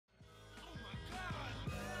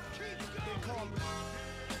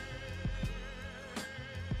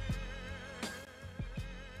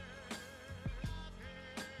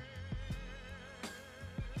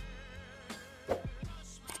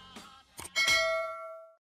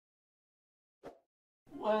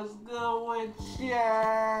What's good with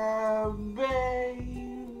ya, baby?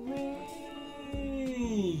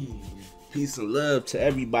 Peace and love to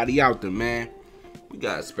everybody out there, man. We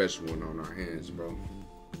got a special one on our hands, bro.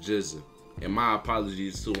 GZA. And my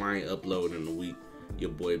apologies too, I ain't uploading in a week.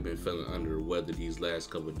 Your boy been feeling under the weather these last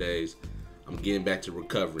couple of days. I'm getting back to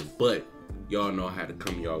recovery, but y'all know how to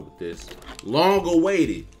come y'all with this. Long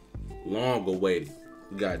awaited. We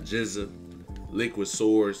got GZA, Liquid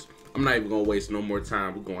Swords. I'm not even gonna waste no more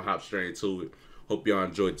time. We're gonna hop straight into it. Hope y'all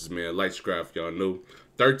enjoyed this, man. Like, subscribe if y'all new.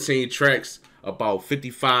 13 tracks, about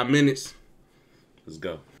 55 minutes. Let's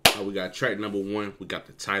go. We got track number 1. We got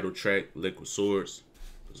the title track, Liquid Swords.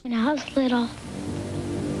 When I was little,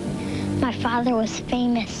 my father was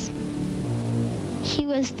famous. He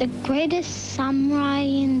was the greatest samurai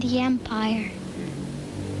in the empire,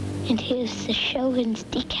 and he was the shogun's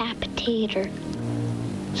decapitator.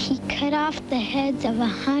 He cut off the heads of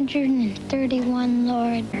 131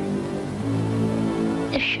 lords.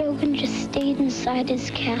 The shogun just stayed inside his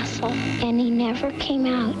castle, and he never came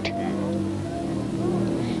out.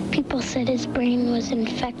 People said his brain was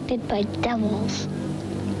infected by devils.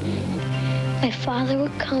 My father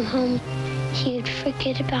would come home, he would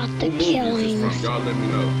forget about the killings. Y'all let me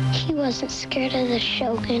know. He wasn't scared of the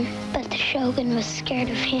shogun, but the shogun was scared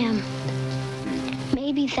of him.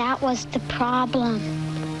 Maybe that was the problem.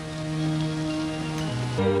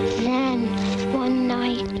 Then, one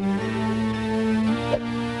night,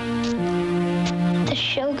 the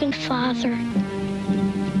shogun father,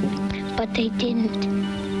 but they didn't.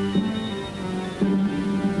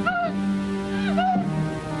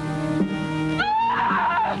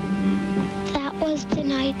 That was the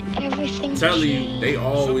night everything Tell you, changed. they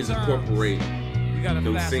always incorporate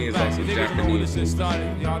those scenes off of Japanese movies.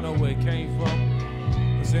 Y'all know where it came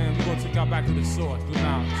from. We're saying we're gonna take y'all back to the source, through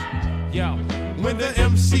knowledge. Yo, when the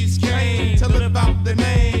MCs came to live out their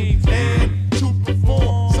names and to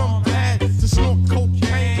perform, some had to snort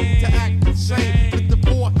cocaine to act insane. With the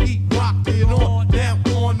boy heat rocked it on, down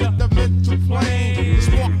on the mental plane, to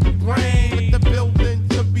spark the brain, with the building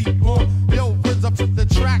to be born. Yo, rinse up with the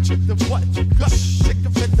track, with the what you got.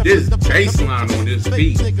 This baseline on this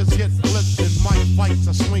beat. Niggas get flipped in my fights.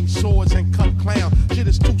 I swing swords and cut clown. Shit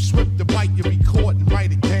is too swift to bite. You record and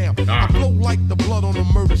write it down. I flow like the blood on a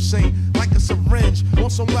murder scene, like a syringe on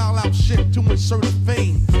some wild out shit to insert a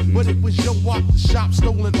vein. But it was your walk the shop,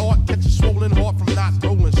 stolen art, catch a swollen heart from not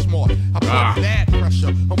rolling smart. I put bad pressure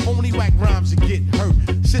on phony whack rhymes and get hurt.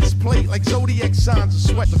 Sits plate like zodiac signs and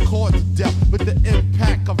sweat the chords to death with the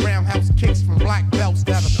impact of roundhouse kicks from black belts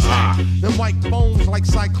that attack. Them white bones like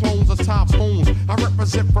cyclones or typhoons. I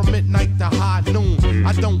represent from midnight to high noon.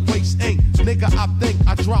 I don't waste ink, nigga. I think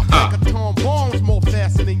I drop like a Tom bombs more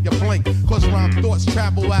faster than your blink. Cause rhyme thoughts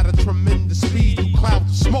travel at a tremendous speed through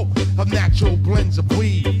clouds of smoke of natural blends of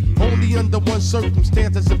weed. Only under one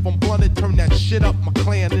circumstance, as if I'm blunted, turn that shit up. My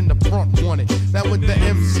clan in the front wanted. Now when the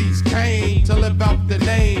MCs came to live out the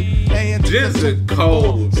name, and GZA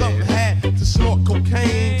cold, some had to snort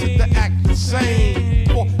cocaine to the act insane.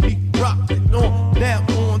 Or he rocked it on, down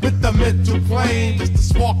on with the mental plane, just to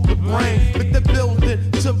spark the brain, with the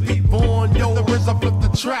building to be born. Yo, the rinse up of the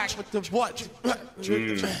track with the what?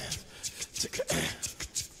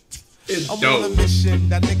 I'm on a mission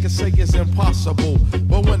that niggas say is impossible,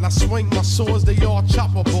 but when I swing my swords, they all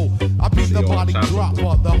choppable. I be the body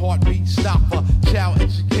dropper, the heartbeat stopper, child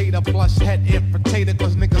educator plus head infiltrator.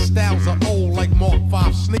 Cause niggas styles are old like Mark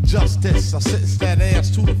 5 sneak justice. I sentence that ass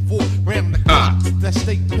to the floor, ram the clock. That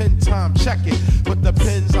state pen time, check it. But the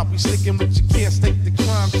pens I'll be sticking with, you can't stake the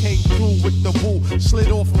crime. Came through with the woo,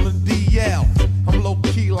 slid off on the DL. I'm low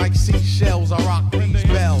key like seashells, I rock these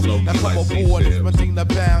bells. Now come aboard, it's Medina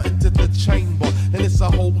bound into the chamber, and it's a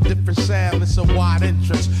whole different sound. It's a wide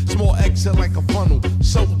entrance, small exit like a funnel,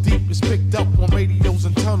 so deep it's picked up on radios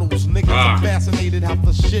and tunnels. Niggas are fascinated how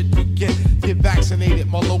the shit begin. Get vaccinated,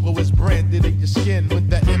 my logo is branded in your skin. When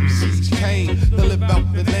the MCs came to live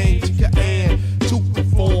out the name, to your hand to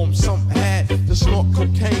perform, some had to snort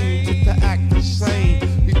cocaine to act the same.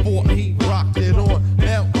 Before he rocked it on,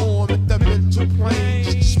 now on with the mental plane,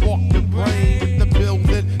 just to spark the brain, with the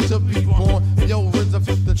building to be born. Yo, rinse up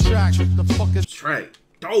with the track, with the fucking track.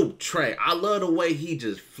 Dope track. I love the way he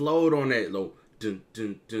just flowed on that low, dun,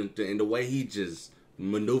 dun, dun, dun, and the way he just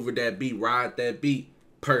maneuvered that beat, ride that beat,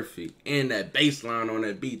 perfect. And that bass line on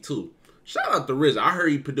that beat too. Shout out to RZA. I heard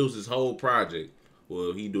he produced his whole project.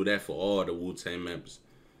 Well, he do that for all the Wu-Tang members.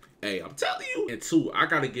 Hey, I'm telling you. And two, I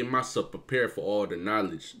gotta get myself prepared for all the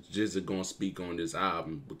knowledge GZA gonna speak on this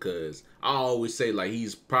album, because I always say like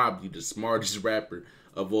he's probably the smartest rapper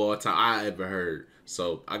of all time I ever heard.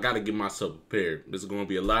 So I gotta get myself prepared. There's gonna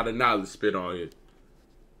be a lot of knowledge spit on here.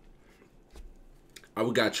 All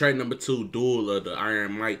right, we got track number 2, Duel of the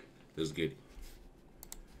Iron Mike. Let's get it.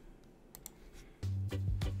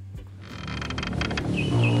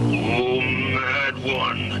 Oh, mad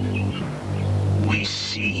one, we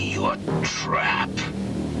see your trap.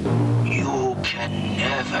 You can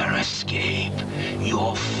never escape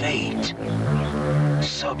your fate.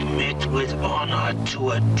 Submit with honor to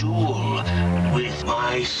a duel with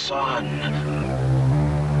my son.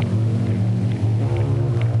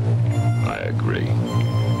 I agree.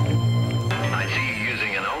 I see you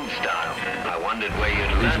using an old style. I wondered where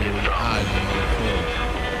you'd learned it from.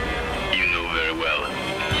 You know very well.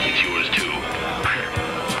 It's yours too.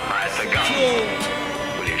 Alright, the gun.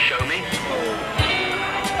 Will you show me?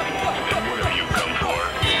 And what have you come for?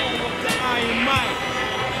 Iron Mike.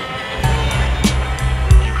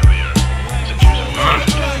 You come here. Since you're so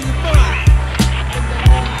fast.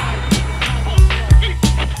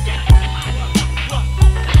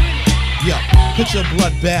 Yeah, picture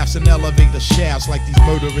bloodbaths and elevator shafts like these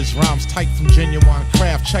murderous rhymes typed from genuine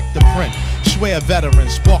craft. Check the print, swear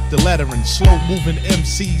veterans, spark the lettering. Slow moving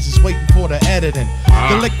MCs is waiting for the editing.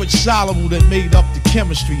 The liquid soluble that made up the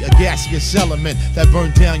chemistry, a gaseous element that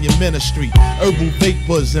burned down your ministry. Herbal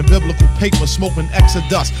vapors and biblical paper smoking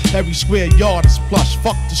exodus. Every square yard is plush.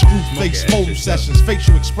 Fuck the screw face photo sessions.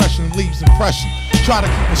 Facial expression leaves impression. Try to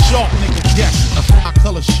keep a sharp nigga guessing. I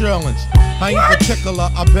color Sherlins. I ain't particular.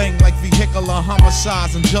 I bang like vehicular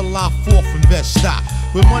homicides on July 4th in Bed-Stuy.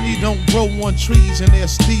 Where money don't grow on trees and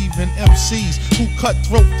there's Steve and MCs who cut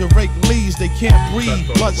throat to rake leaves. They can't breathe,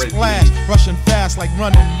 blood splash, rushing fast like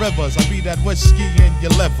running rivers. I be that whiskey in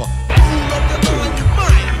your liver.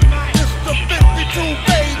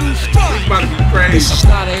 This is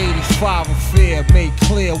not an 85 affair made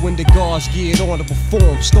clear when the guards geared on to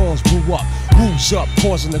perform. Storms blew up, woos up,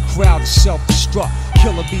 causing the crowd to self-destruct.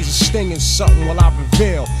 Killer bees are stinging something while I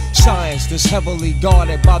reveal science that's heavily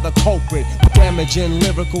guarded by the culprit. Damaging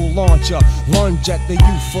lyrical launcher, lunge at the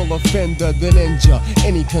youthful offender, then injure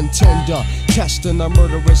any contender. Testing a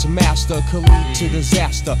murderous master could lead to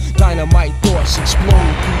disaster. Dynamite thoughts explode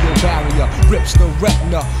through your barrier, rips the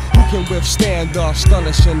retina. Who can withstand the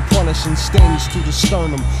astonishing, punishing stings to the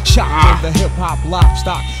sternum? Shocked in the hip-hop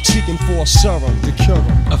livestock, seeking for a serum to cure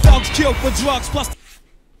him. Thugs killed for drugs plus.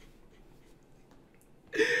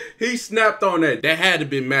 He snapped on that. That had to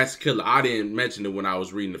be Master Killer. I didn't mention it when I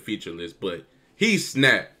was reading the feature list, but he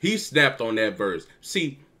snapped. He snapped on that verse.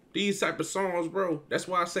 See, these type of songs, bro, that's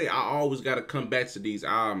why I say I always got to come back to these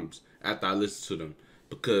albums after I listen to them.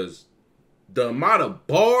 Because the amount of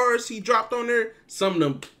bars he dropped on there, some of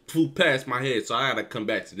them flew past my head. So I got to come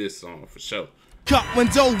back to this song for sure. Cut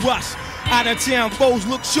window rush. Out of town foes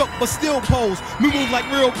look shook but still pose. We move like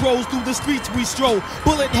real pros through the streets we stroll.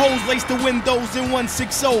 Bullet holes lace the windows in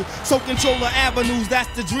 160. So control the avenues, that's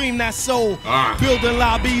the dream, that's soul. Building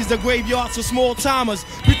lobbies, the graveyards for small timers.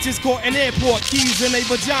 Bitches caught in airport, keys in their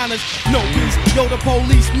vaginas. No peace, yo the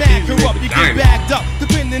police mad, corrupt, you get bagged up.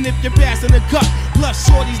 Depending if you're passing the cut. Plus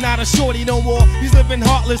shorty's not a shorty no more. He's living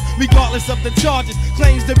heartless, regardless of the charges.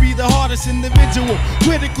 Claims to be the hardest individual.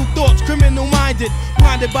 Critical thoughts, criminal minded.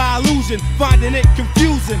 Blinded by illusion, finding it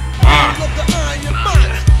confusing. Look the Iron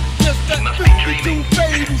Mike, just that 52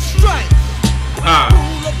 fatal strike.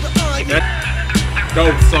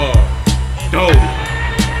 Dope song. Dope.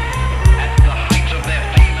 At the height of their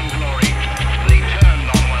fame and glory, they turned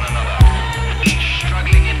on one another, each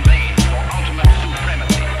struggling in vain for ultimate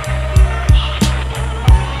supremacy.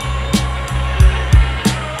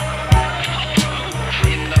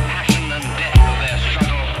 In the passion and death of their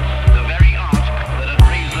struggle, the very art that had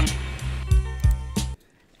raised them.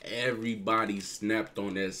 Everybody snapped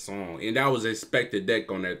on that song. And that was expected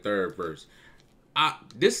deck on that third verse.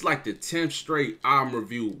 This is like the 10th straight album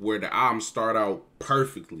review where the album start out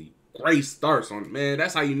perfectly. Great starts on it, man.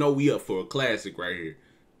 That's how you know we up for a classic right here.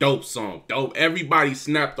 Dope song. Dope. Everybody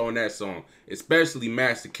snapped on that song. Especially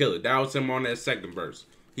Master Killer. That was him on that second verse.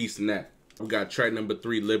 He snapped. We got track number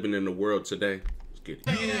 3, Living in the World Today. Let's get it.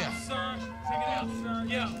 Yeah. Son. Check it out, son.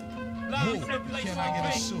 Yeah. Who can I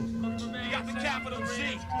get a suit? You got the capital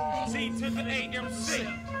G. C to the AMC.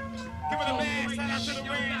 Give it a man, shout out to the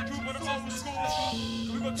brand, group of the old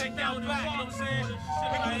school. We gonna take down the back, you know what I'm saying?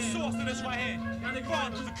 Make the source of this right here. The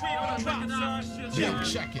fathers, the cream of the crop, son. Yeah,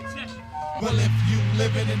 check it. Well, if you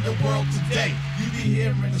living in the world today, you be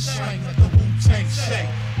hearing the slang that the Wu-Tang say.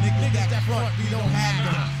 Niggas that front, we don't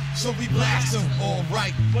have them. So we blast them,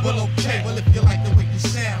 alright, well okay. Well if you like the way you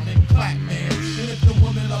sound, then clap, man. And if the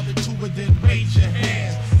woman love it too, then raise your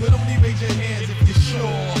hands. But only raise your hands if you're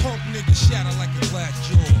sure. Punk nigga shatter like a glass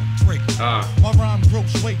jaw. Break. My rhyme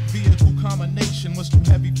gross weight via two combination was too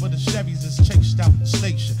heavy for the Chevys, it's chased out the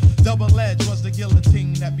station. Double edge was the guillotine.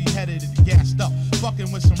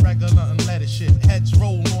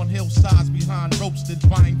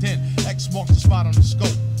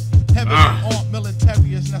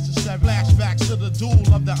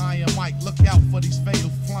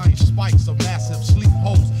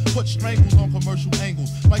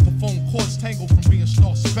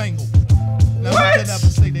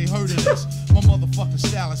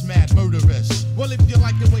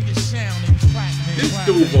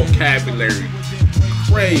 dude vocabulary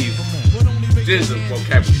crazy. GZA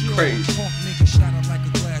vocabulary crazy.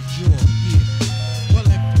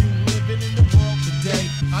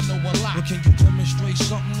 I know a lot. But can you demonstrate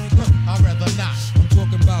something, nigga? I'd rather not. I'm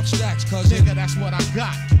talking about stacks, cuz nigga, that's what I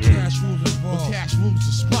got. Cash rules involved. Well, cash rules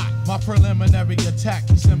the spot. My preliminary attack,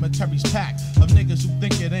 the cemetery's packed of niggas who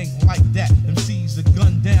think it ain't like that. MCs are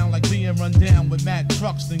gunned down like being run down with mad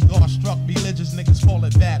trucks. Then God struck religious niggas call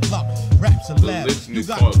it bad luck. Raps are lab. You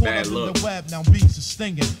got caught up in the web, now beats are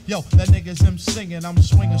stinging. Yo, that nigga's him singing. I'm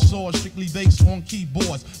swinging swords, strictly based on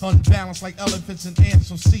keyboards. Unbalanced like elephants and ants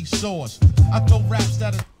on seesaws. I throw raps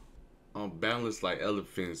that are unbalanced like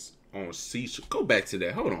elephants on seesaws. Go back to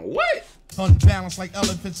that. Hold on. What? Unbalanced like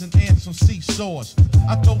elephants and ants on seesaws.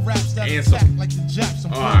 I throw raps that attack like the Japs.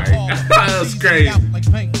 I'm alright. That's crazy. Out like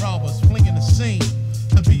bank robbers, flinging the scene.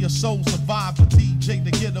 To be a soul survivor, DJ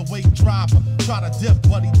the getaway driver. Try to dip,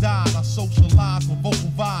 but he died. I socialize with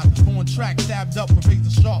vocal vibes. On track, stabbed up with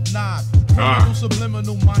razor sharp knives.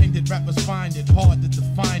 Subliminal minded, rappers find it hard to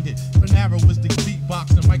define it. For narrow is the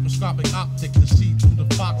beatbox and microscopic optic to see through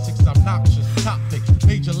the Fox 6 obnoxious topic.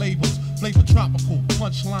 Major labels, flavor tropical,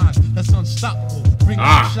 punchlines that's unstoppable. Bring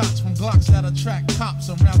shots from Glocks that attract cops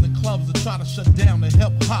around the clubs to try to shut down the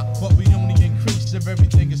hip hop. But we only increase if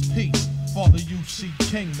everything is peace. Father UC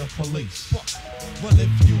King the police. Well, if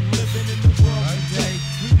you living in the world today,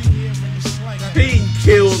 we be hearing the slang. He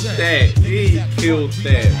killed that. He killed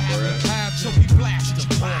that, bruh. So we blast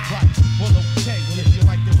them. Alright, well, okay. Well, if you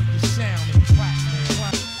like it with your sound and clap, man.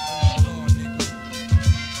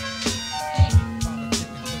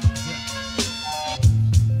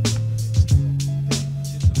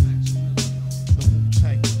 The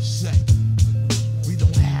Wu-Tang say we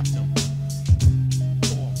don't have them.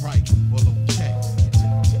 Alright, well, okay.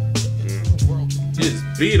 Just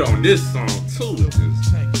beat on this song too.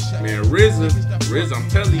 Man, RZA, I'm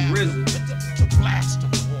telling you, RZA.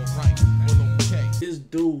 This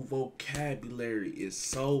dude vocabulary is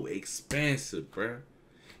so expansive, bruh.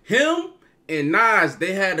 Him and Nas,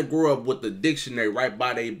 they had to grow up with the dictionary right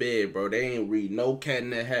by their bed, bro. They ain't read no Cat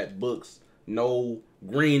in the Hat books, no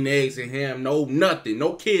Green Eggs and Ham, no nothing,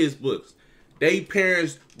 no kids books. They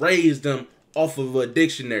parents raised them off of a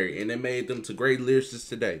dictionary, and they made them to great lyricists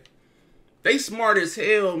today. They smart as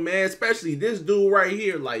hell, man, especially this dude right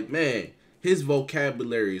here. Like, man, his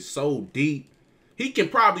vocabulary is so deep. He can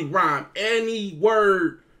probably rhyme any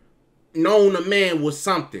word known to man with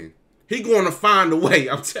something. He gonna find a way,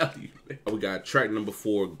 I'm telling you. We got track number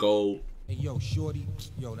 4, Gold. Hey, yo, shorty,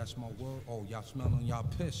 yo, that's my word. Oh, y'all smelling y'all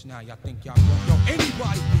piss now. Y'all think y'all wrong. Yo,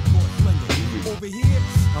 anybody get caught flinging over here,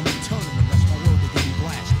 I'm returning them. That's my word, they getting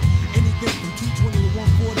blasted. Anything from 220 to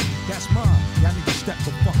 140, that's mine. Y'all niggas step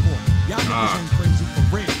the fuck off. Y'all niggas ain't crazy for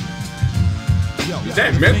real. Yo, is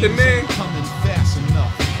that Method Man? Coming fast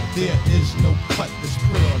enough. There is no cut that's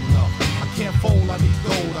pure enough. I can't fold, I need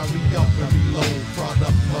gold. I re-up and reload.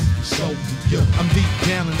 Product must be sold to you. I'm deep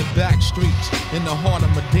down in the back streets, in the heart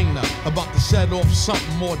of Medina, about to set off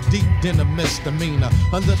something more deep than a misdemeanor.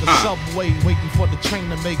 Under the subway, waiting for the train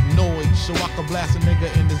to make noise, so I can blast a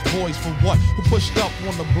nigga in his voice for what? Who pushed up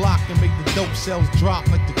on the block and made the dope sales drop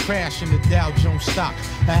like the crash in the Dow Jones stock.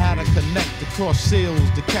 I had to connect across sales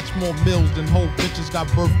to catch more mills than whole bitches got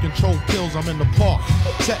birth control pills. I'm in the park,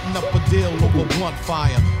 setting up a deal over blunt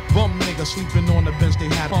fire. Bum nigga sleeping on the bench, they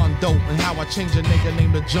had on dope. And how I changed a nigga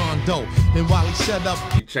named to John Doe. And while he set up,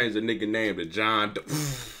 he changed a nigga name to John Doe.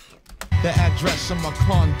 The address of my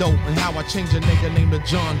condo, and how I changed a nigga named to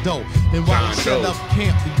John Doe. And while he set up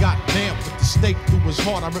camp, he got damp with the stake through his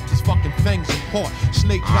heart. I ripped his fucking fangs apart.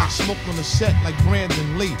 Snake got smoked on the set like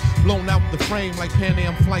Brandon Lee. Blown out the frame like Pan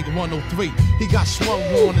Am Flight 103. He got swung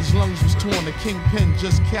on, his lungs was torn. The kingpin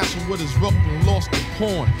just castled with his rope and lost the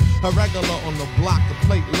pawn. A regular on the block, the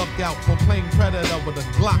plate look out. Proclaim predator with a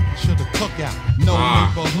Glock, he should've took out. No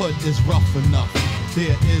neighborhood is rough enough.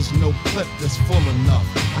 There is no clip that's full enough.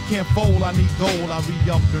 I can't fold, I need gold. I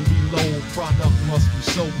re-up and reload. Product must be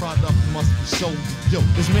sold, product must be sold. Yo,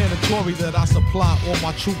 it's mandatory that I supply all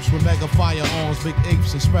my troops with mega firearms, big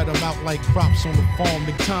apes, and spread them out like crops on the farm.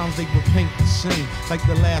 Big times they repaint the scene, like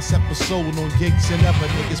the last episode on Gates and Ever.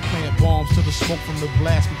 Niggas plant bombs till the smoke from the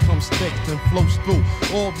blast becomes thick, then flows through.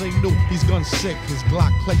 All they knew, he's gun sick. His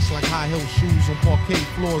Glock clicks like high heel shoes on parquet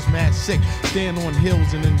floors, mad sick. Stand on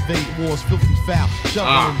hills and invade wars, filthy foul.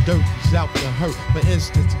 Shoveling dirt, he's out to hurt. For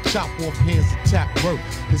instance, he chop off hands to tap work.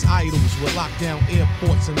 His idols would lock down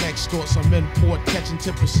airports and extort some import, catching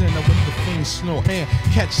 10% of what the fiends snort. Man,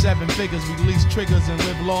 catch 7 figures, release triggers, and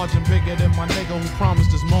live large and bigger than my nigga who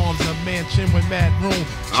promised his mom's a mansion with mad room.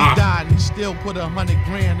 She died and he still put 100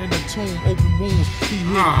 grand in the tomb, open wounds. He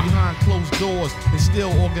hid behind closed doors and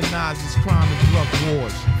still organizes crime and drug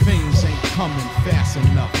wars. Fiends ain't coming fast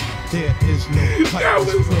enough. There is no cut.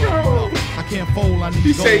 I can't fold, I need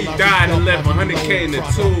he gold. He said he died and left 100K in the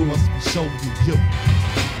tomb. Must be sold to you.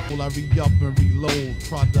 I re-up and reload.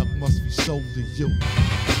 Product must be sold to you.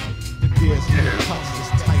 There's no cuts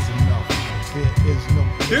that's tight enough. There is no.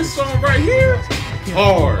 This song right here,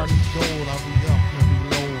 hard. I need gold. I re-up and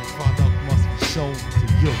reload. Product must be sold to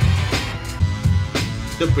you.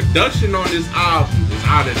 The production on this album is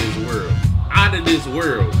out of this world. Out of this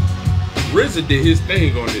world. RZA did his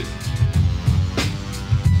thing on this.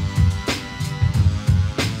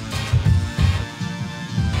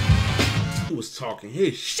 He was talking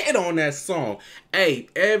his shit on that song. Hey,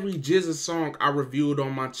 every GZA song I reviewed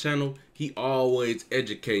on my channel, he always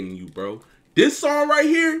educating you, bro. This song right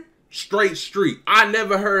here, straight street. I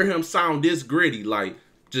never heard him sound this gritty, like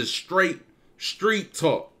just straight street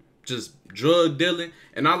talk, just drug dealing.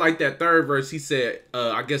 And I like that third verse. He said,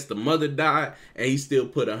 I guess the mother died and he still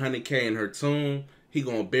put 100K in her tomb. He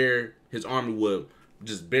gonna bear his army with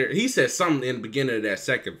just bear. He said something in the beginning of that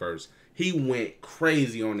second verse. He went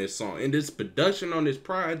crazy on this song. And this production on this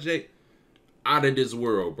project, out of this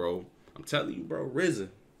world, bro. I'm telling you, bro, RZA.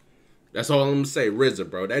 That's all I'm gonna say, RZA,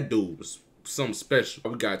 bro. That dude was something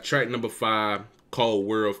special. We got track number 5, Cold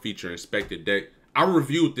World, featuring Inspector Deck. I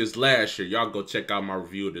reviewed this last year. Y'all go check out my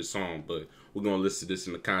review of this song, but we're gonna listen to this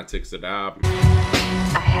in the context of the album.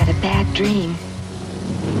 I had a bad dream.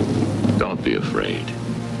 Don't be afraid.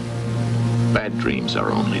 Bad dreams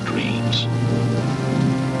are only dreams.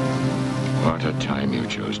 What a time you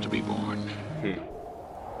chose to be born.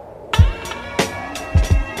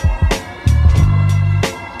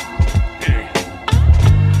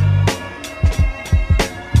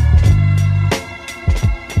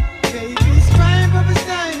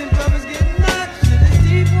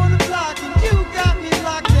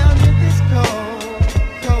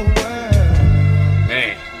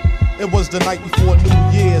 It was the night before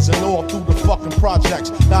New Year's and all through the fucking projects.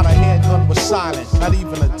 Not a handgun was silent, not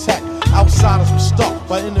even a tech. Outsiders were stuck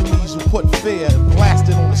by enemies who put fear and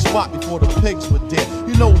blasted on the spot before the pigs were dead.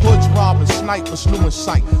 You know hoods robbing snipers new in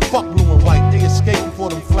sight. Fuck blue and white, they escaped before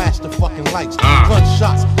them flashed the fucking lights.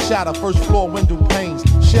 Gunshots shatter first floor window panes.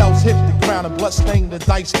 Shells hit the ground and blood stained the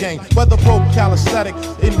dice game. Whether broke calisthenic,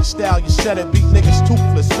 any style you said it, beat niggas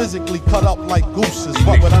toothless, physically cut up like gooses.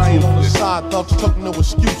 But with iron on the side, thugs took no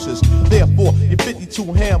excuses. Therefore, your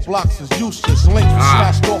 52 hand blocks is useless. Links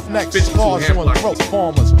slashed off necks, scars on throats,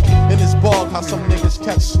 farmers. In this bug, how some niggas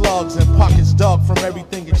catch slugs and pockets dug from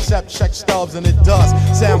everything except check stubs, and it does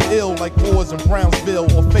sound ill like wars in Brownsville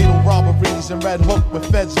or fatal robberies in Red Hook where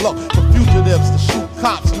feds look for fugitives to shoot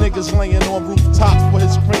cops. Niggas laying on rooftops for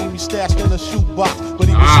his cream he stashed in a shoebox, but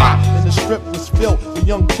he was hot and the strip was filled with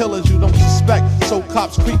young killers you don't suspect. So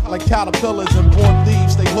cops creep like caterpillars and born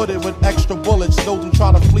thieves. They hooded with extra bullets. Those who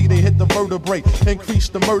try to flee, they hit the vertebrae, increase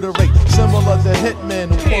the murder rate. Similar to hitmen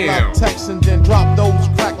who pull out texts and then drop those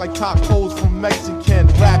crack like tacos from Mexican.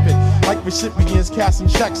 Rapping like recipients casting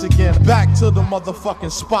checks again. Back to the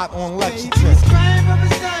motherfucking spot on Lexington.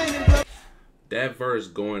 That verse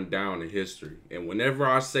going down in history, and whenever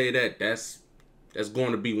I say that, that's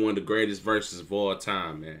going to be one of the greatest verses of all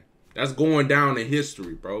time, man. That's going down in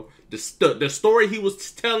history, bro. The story he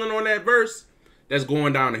was telling on that verse, that's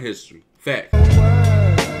going down in history. Fact.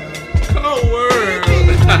 Cold world.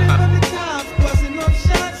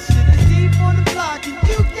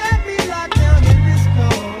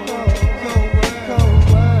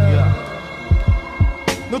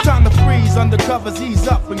 No time to freeze, undercovers ease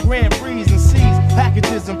up in Grand Prix and seize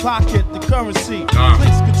packages and pocket the currency.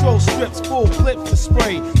 Clicks control strips, full clips to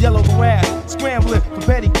spray. Yellow grass, scrambling for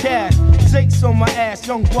petty cash. Jakes on my ass,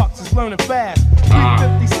 young bucks is learning fast.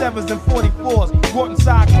 357s and 44s, brought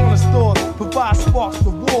inside corner stores, provide sparks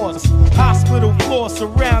for wars. Hospital floors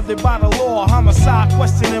surrounded by the law. Homicide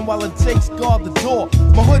questioning while the Jakes guard the door.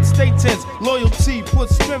 My hood stay tense, loyalty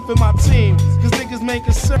puts strength in my team. Cause niggas make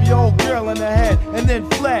a 7-year-old girl in the head and then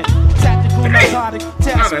fled. Tactical, narcotic,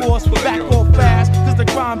 task force, back off fast. Cause the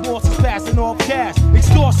crime boss is passing off cash.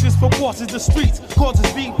 Extortions for bosses, the streets causes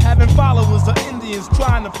beef. Having followers of Indians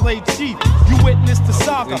trying to play cheap. You witness the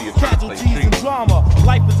saga, casualties and drama.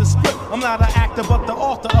 Life is a script, I'm not an actor but the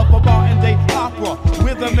author of a modern day opera.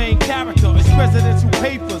 We're the main character, it's presidential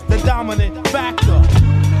papers, the dominant factor.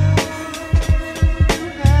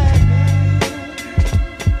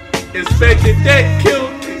 Inspector Deck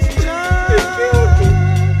killed me. It killed me.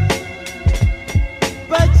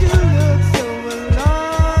 But you look so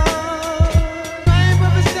alone. Rain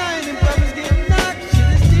brothers shining, brothers getting knocked.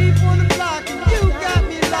 Shit is deep on the block, and you got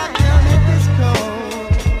me locked down in this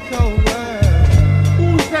cold, cold world.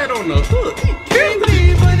 Who's that on the hook? He killed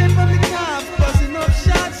me. Running from the cops, busting up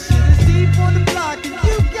shots. Shit is deep on the block, and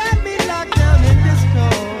you got me locked down in this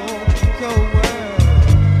cold, cold world.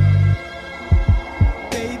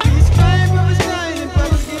 Baby's crying, brothers shining,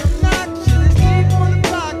 brothers getting knocked. Shit is deep on the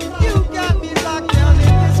block, and you got me locked down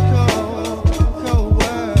in this cold, cold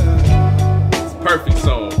world. It's a perfect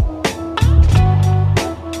song.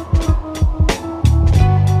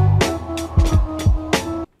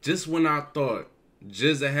 Just when I thought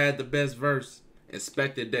GZA had the best verse,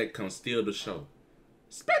 Inspector Deck come steal the show.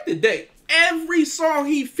 Inspector Deck, every song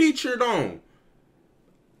he featured on,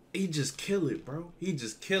 he just kill it, bro. He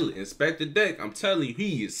just kill it. Inspector Deck, I'm telling you,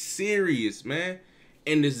 he is serious, man.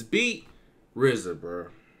 And this beat, RZA, bro.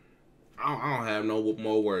 I don't have no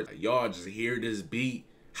more words. Y'all just hear this beat,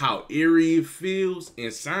 how eerie it feels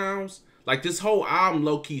and sounds. Like this whole album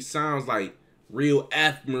low-key sounds like real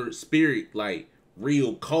atmospheric, like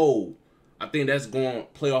real cold. I think that's going to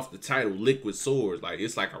play off the title Liquid Swords. Like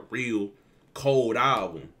it's like a real cold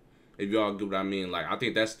album. If y'all get what I mean. Like I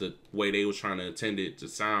think that's the way they was trying to intend it to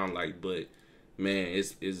sound like. But man,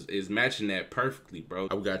 it's matching that perfectly, bro.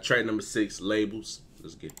 We got track number 6, Labels.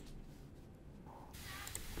 Let's get it. A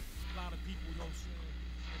lot of people, you know what I'm saying,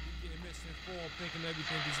 they getting misinformed, thinking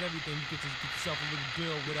everything is everything. You get yourself a little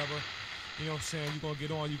deal, whatever. You know what I'm saying? You're going to get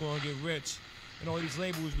on, you're going to get rich. And all these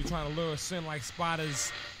labels be trying to lure us in like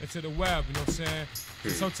spiders into the web, you know what I'm saying? So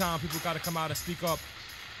sometimes people got to come out and speak up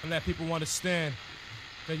and let people understand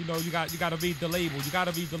that, you know, you got to read the label. You got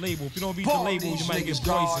to read the label. If you don't read the label, you might get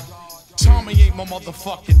poisoned. Tommy ain't my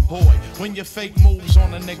motherfucking boy. When your fake moves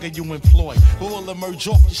on a nigga you employ, who will emerge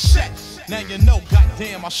off your set? Now you know,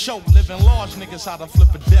 goddamn, I show living large niggas how to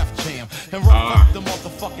flip a death jam and rough up the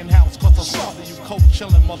motherfucking house. Cause I saw that you cold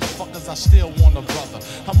chillin' motherfuckers, I still want a brother.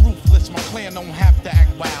 I'm ruthless, my clan don't have to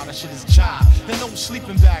act wild. That shit is jive, and no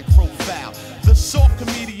sleeping bag profile. The soft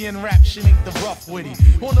comedian rap shit ain't the rough witty.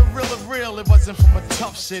 On the real of real, it wasn't from a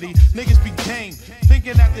tough city. Niggas be game,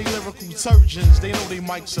 thinking that they lyrical surgeons. They know they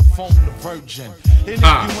mics are phone the virgin. And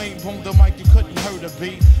if you ain't on the mic, you couldn't hurt a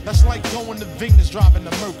beat. That's like going to Venus driving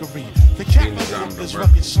the Mercury. The capital of this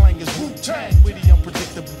rugged slang is Wu-Tang. Witty,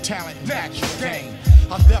 unpredictable talent, natural game.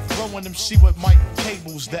 I death rowing them see with Mike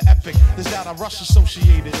Cables. The epic is that I rush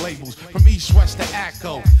associated labels from east, west to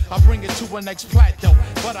Acco. I bring it to a next plateau,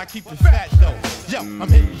 but I keep it fat though. Yo, I'm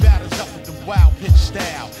hitting batters up with the wild pitch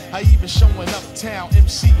style. I even showing uptown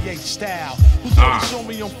MCA style. Who thought he saw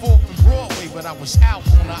me on 4th and Broadway, but I was out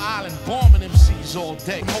on the island bombing MCs all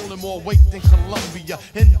day. I'm holding more weight than Columbia.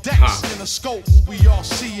 Index in a scope, we are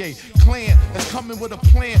CA clan that's coming with a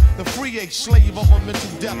plan. The free a slave of a mental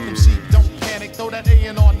death. MC, don't panic, throw that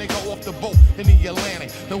A&R nigga off the boat in the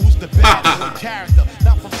Atlantic. Now who's the bad character?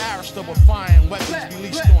 Not from Arista, but firing weapons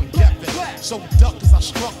released on Geffen. So duck as I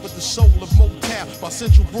struck with the soul of Motown. My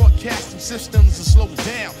central broadcasting systems are slowed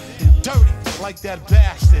down and dirty like that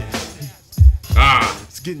bastard.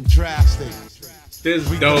 It's getting drastic. This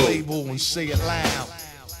Read dope. the label and say it loud.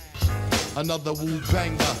 Another Wu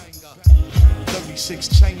banger.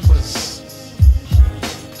 36 chambers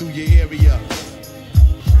through your area.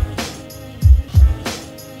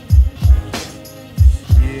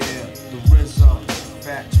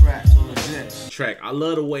 Track. I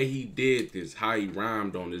love the way he did this, how he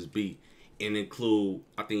rhymed on this beat, and I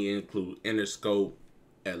think it include Interscope,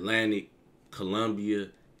 Atlantic, Columbia.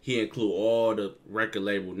 He include all the record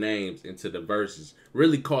label names into the verses,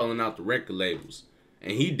 really calling out the record labels.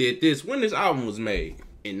 And he did this when this album was made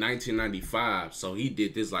in 1995, so he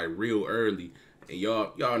did this like real early. And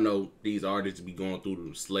y'all know these artists be going through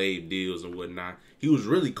the slave deals and whatnot. He was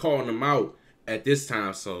really calling them out at this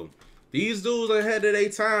time, so these dudes are ahead of their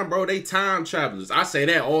time, bro. They time travelers. I say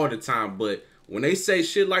that all the time, but when they say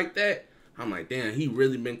shit like that, I'm like, damn, he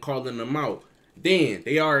really been calling them out. Then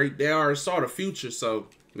they already saw the future, so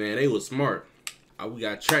man, they was smart. We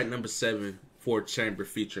got track number 7, 4th Chamber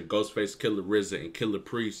featuring Ghostface, Killer RZA, and Killer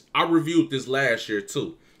Priest. I reviewed this last year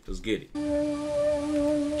too. Let's get it.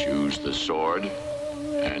 Choose the sword,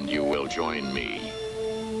 and you will join me.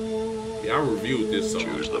 Yeah, I reviewed this song.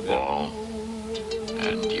 Choose the ball,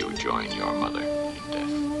 and you join your mother in death.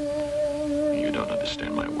 You don't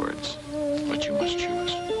understand my words, but you must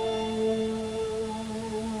choose.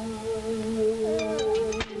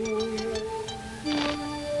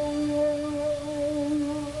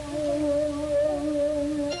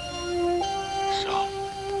 So,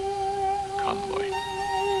 come boy,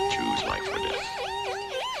 choose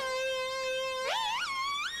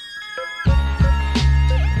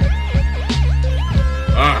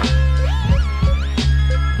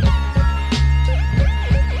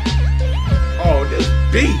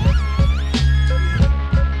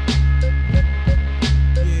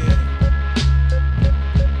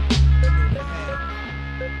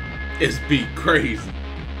It's beat crazy.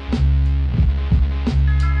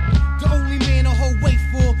 The only man a whole wait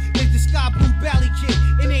for is the Sky Blue Valley Kid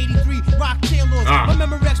in 83 Rock Taylors. My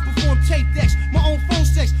Memorex perform tape decks, my own phone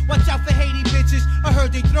sex. Watch out for Haiti bitches, I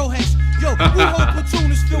heard they throw hex. Yo, we whole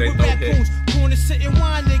platoon is filled with raccoons. Corner sitting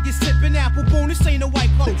wine niggas sipping apple boom. This ain't a white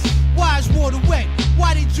coat. Why is water wet?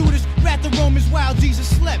 Why did Judas rat the Romans while Jesus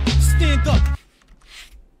slept? Stand up.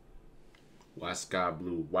 Why sky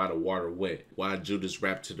blue? Why the water wet? Why Judas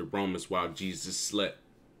rapped to the Romans while Jesus slept?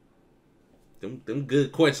 Them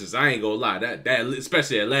good questions. I ain't gonna lie. That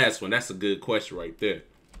especially that last one. That's a good question right there.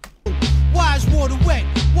 Why is water wet?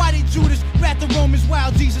 Why did Judas rat the Romans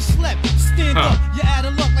while Jesus slept? Stand up, you're out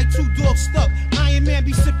of luck like two dogs stuck. Iron Man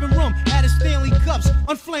be sipping rum out of Stanley cups.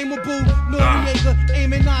 Unflammable, Noriega,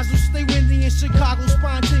 aiming nozzles. Stay windy in Chicago,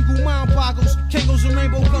 spine tingle, mind boggles. Kangos and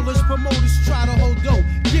rainbow colors, promoters try to hold dough.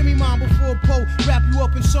 Give me mine before Poe, wrap you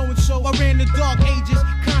up in so-and-so. I ran the dark ages,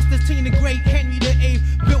 Constantine the Great, Henry the Eighth.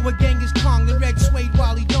 Built with Genghis Khan, the red suede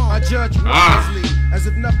Wally Dawn. I judge wisely, as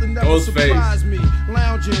if nothing ever surprised me.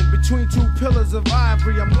 Lounging between two pillars of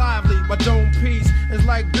ivory, I'm lively. My dome piece is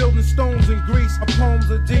like building stones in Greece. My poems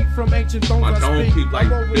are deep from ancient thrones I speak. Like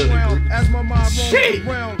I'm overwhelmed as my mind roams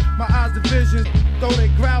around. My eyes divisions, though they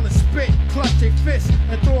growl and spit, clutch their fists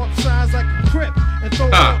and throw up signs like a crip and throw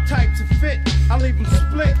all types of fit. I leave them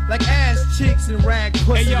split like ass cheeks and rag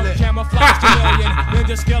pussy. Hey yo, lip. camouflage chameleon,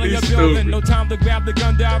 ninja scale in your building. No time to grab the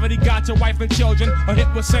gun, they already got your wife and children. A hit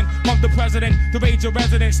was sent from the president to raid your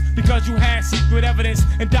residence because you had secret evidence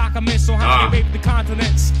and documents on how they raped the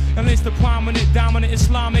continents. And it's the prominent, dominant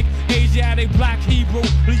Islamic, Asiatic, black Hebrew.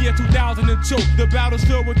 The year 2002, the battle's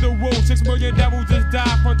filled with the wounds. 6 million devils just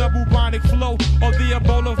died from the bubonic flow of the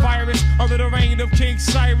Ebola virus under the reign of King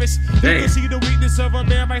Cyrus. You can see the weakness of a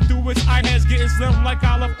man right through his eye has getting slim like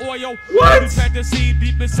olive oil. What? Plant the seed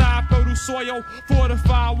deep inside fertile soil,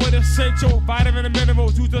 fortified with essential vitamin and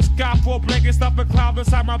minerals. Use the sky for a blanket, stuff a cloud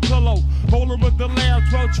inside my pillow. Rolling with the lamb,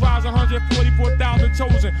 12 tribes, 144,000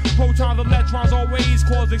 chosen. Protons, electrons always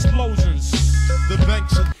cause explosions. The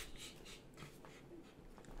banks of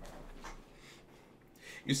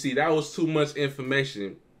You see, that was too much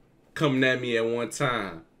information coming at me at one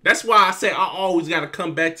time. That's why I say I always got to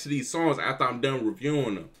come back to these songs after I'm done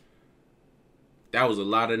reviewing them. That was a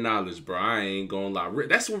lot of knowledge, bro. I ain't gonna lie.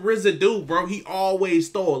 That's what RZA do, bro. He always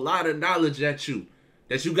throw a lot of knowledge at you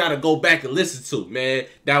that you got to go back and listen to, man.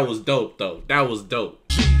 That was dope, though. That was dope.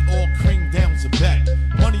 G all cream down to back.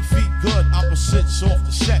 Money feet good, opposites off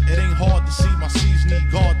the set. It ain't hard to see my C's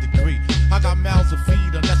need guard degree. I got mouths to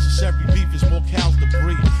feed, unnecessary beef is more cows to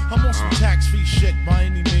breed. I'm on some tax-free shit by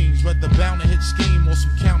any means, whether bound to hit scheme or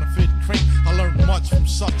some counterfeit cream. I learned much from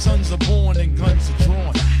suck. Sons are born and guns are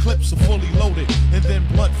drawn. Clips are fully loaded and then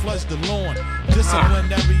blood floods the lawn.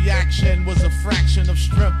 Disciplinary action was a fraction of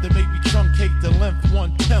strength that made me truncate the length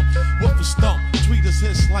 1/10. Whoop a stump, tweeters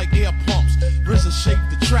hiss like air pumps. RZA shaped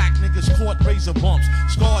the track, niggas caught razor bumps.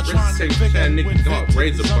 Scar trying to figure when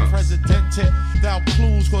vintage is unprecedented. Without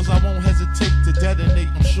clues, cause I won't hesitate to detonate.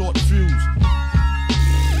 I'm short fused.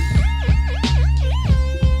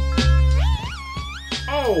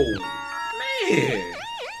 Oh, man.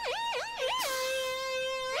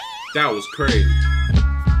 That was crazy.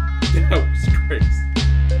 That was crazy.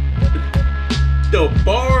 The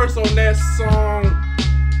bars on that song.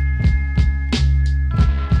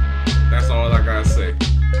 That's all I gotta say.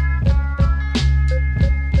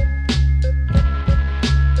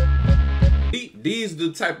 These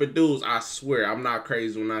the type of dudes, I swear, I'm not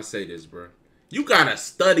crazy when I say this, bro. You gotta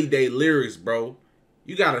study their lyrics, bro.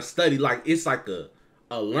 You gotta study like it's like a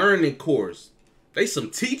learning course. They some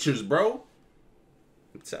teachers, bro.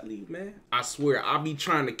 I'm telling you, man. I swear, I be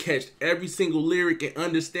trying to catch every single lyric and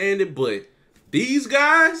understand it, but these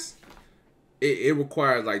guys, it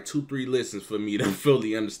requires like 2-3 listens for me to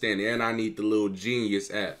fully understand it. And I need the little Genius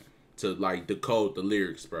app to like decode the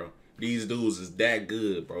lyrics, bro. These dudes is that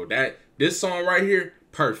good, bro. This song right here,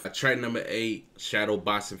 perfect. Track number 8, Shadow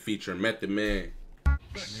Boxing featuring Method Man.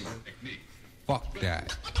 Fuck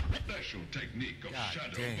that. Special technique of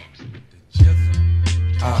shadow boxing.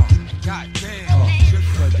 God damn.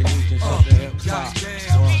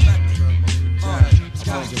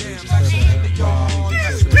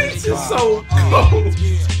 These beats are so cold.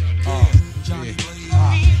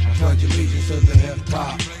 Pledge allegiance to the hip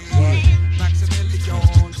hop.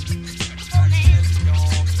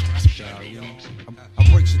 I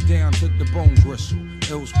breaks it down to the bone gristle.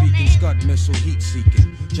 Ill speaking, scud missile, heat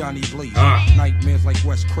seeking. Johnny Blaze, nightmares like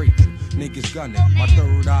Wes Craven. Niggas gunning, my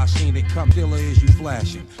third eye seen it come. Killer is you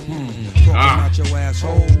flashing. Talking about your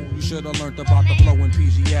asshole. You should've learned about the flow in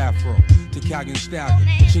PZ Afro. Italian stallion,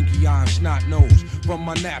 chinky eye and snot nose. From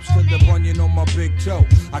my naps to the bunion on my big toe,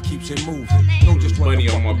 I keeps it moving. Know just what the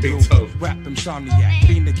fuck on my big toe. Rap insomniac,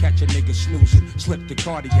 being to catch a nigga snoozing. Slip the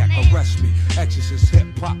cardiac, arrest me. Exorcist hip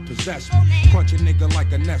hop possess me. Crunch a nigga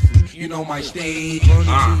like a Nestle. You know my stage, burning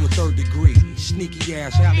to a third degree. Sneaky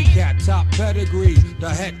ass alley cat, top pedigree. The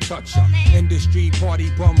head toucher, industry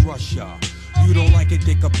party bum rusher. You don't like it,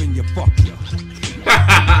 dick up in your fuck ya.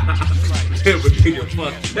 Everything you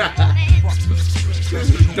fuck. This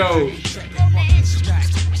is dope.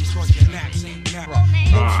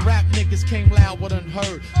 Most rap niggas came loud but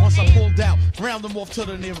unheard. Once I pulled out, round them off to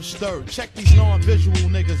the nearest third. Check these non-visual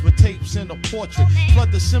niggas with tapes in a portrait.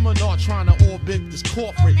 Flood the seminar trying to orbit this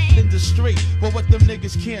corporate industry. But what them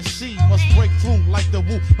niggas can't see must break through like the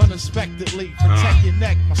woo unexpectedly. Protect your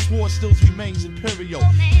neck, my sword still remains imperial.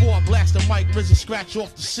 Before I blast the mic, RZA scratch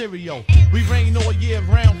off the cereal. We rain all year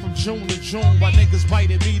round from June to June. While niggas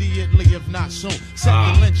bite immediately, if not soon. Set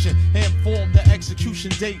the lynching and form the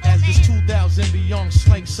execution date as this 2000 beyond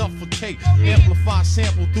slang suffocate. Amplify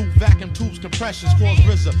sample through vacuum tubes compressions. Cause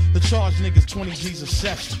RZA the charge niggas 20 G's a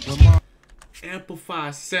session.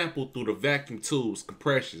 Amplify sample through the vacuum tubes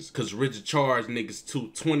compressions. Cause RZA charge niggas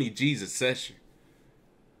 20 G's a session.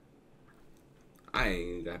 I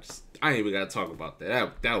ain't even gotta talk about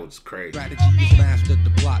that. That was crazy. Strategy is mastered, the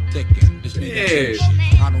plot thicken. This nigga shit.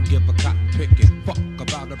 I don't give a cotton picking. Fuck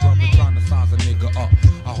about a brother trying to size a nigga up.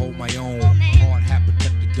 I hold my own. Hard hat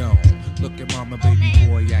protected dome. Look at mama, baby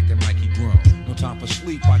boy acting like he grown. No time for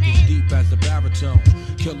sleep, I get deep as a baritone.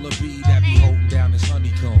 Killer bee that be holding down his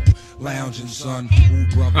honeycomb. Lounging son, ooh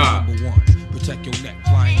brother number one. Protect your neck,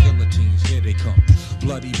 flying guillotines, here they come.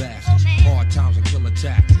 Bloody bastards, hard times and killer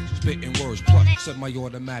tactics. Spitting words, plus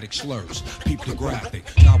semi-automatic slurs. Peep the graphic,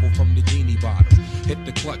 novel from the genie bottle. Hit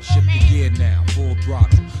the clutch, shift the gear now, full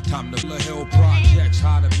throttle. Time to the Hill Projects,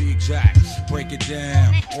 how to be exact. Break it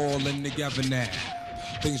down, all in together now.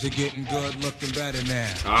 Things are getting good, looking better now.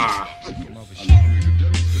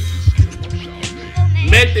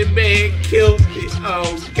 Method Man killed it.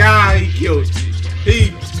 Oh God, he killed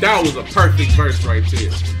it. That was a perfect verse right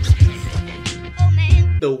there.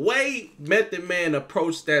 The way Method Man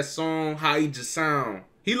approached that song, how he just sound,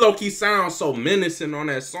 he low-key sounds so menacing on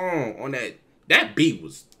that song. On that beat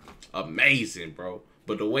was amazing, bro.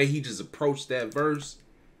 But the way he just approached that verse,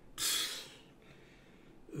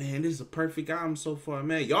 man, this is a perfect album so far,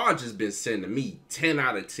 man. Y'all just been sending me 10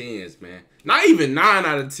 out of 10s, man. Not even 9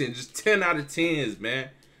 out of 10, just 10 out of 10s, man.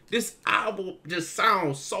 This album just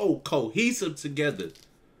sounds so cohesive together.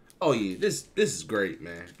 Oh yeah, this is great,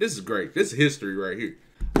 man. This is great. This is history right here.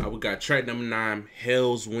 We got track number 9,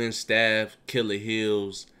 Hell's Wind Staff, Killer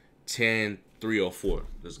Hills, 10-304.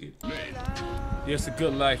 Let's get it. Yeah, it's a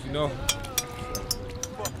good life, you know.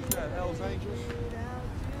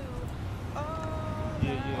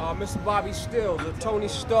 Mr. Bobby Stills, the Tony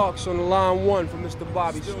Starks on the line 1 for Mr.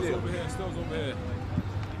 Bobby Stills. Stills over here.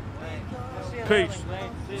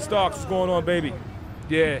 Peace. Starks, what's going on, baby?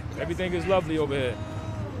 Yeah, everything is lovely over here.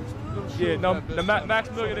 Yeah, no, the Max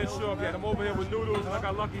Million didn't show up yet. I'm over here with Noodles and I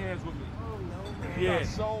got Lucky Hands with me. Yeah.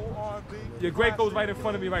 Yeah, Great Go's right in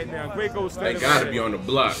front of me right now. Great Go's standing They gotta be on the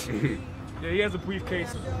block. Yeah, he has a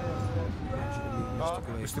briefcase.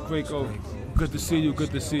 Mr. Great Go, good to see you,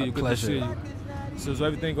 good to see you, good to see you. So is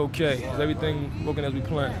everything okay? Is everything working as we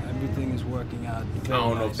planned? Everything is working out. I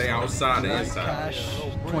don't know if they outside or inside. Cash,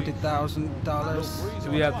 $20,000.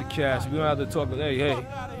 So we have the cash. We don't have to talk. Hey.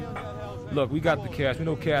 Look, we got the cash. We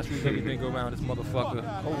know cash moves everything around this motherfucker.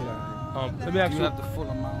 Hold on. Let me ask you. You have the full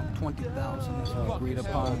amount, 20,000 is agreed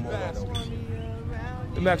upon.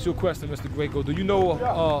 Let me ask you a question, Mr. Greco. Do you know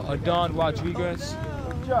Don Rodriguez?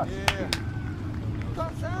 Yeah.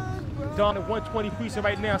 Don at 120 precinct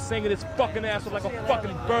right now, singing his fucking ass off like a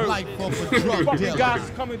fucking bird. Life of a drug dealer. Guys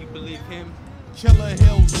coming. You believe him? Killer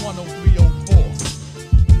Hills 10304.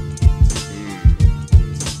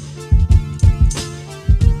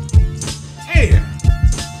 Damn.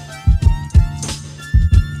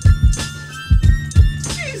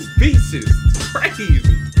 These beats is crazy.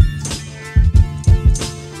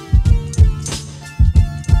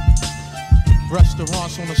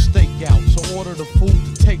 Restaurants on a stakeout, so order the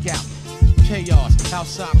food to take out. Chaos,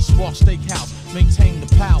 outside a Spark Steakhouse, maintain the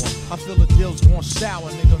power. I feel the deal's going sour,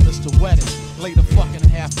 nigga, Mr. Wedding. Late a fucking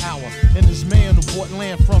half hour. And this man who bought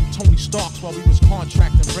land from Tony Starks while we was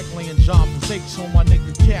contracting bricklaying jobs and fakes on my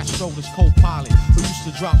nigga Castro, this co-pilot, who used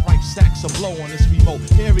to drop right stacks of blow on this remote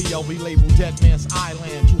area we label Dead Man's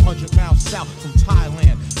Island, 200 miles south from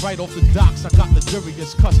Thailand. Right off the docks, I got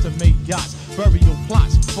luxurious custom-made yachts, burial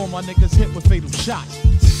plots for my niggas hit with fatal shots.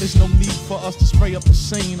 There's no need for us to spray up the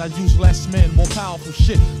scene. I use less men, more powerful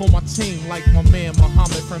shit on my team, like my man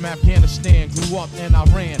Muhammad from Afghanistan, grew up in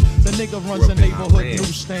Iran. The nigga runs a neighborhood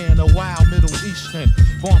newsstand, a wild Middle Eastern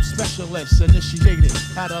bomb specialist, initiated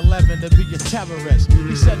at 11 to be a terrorist.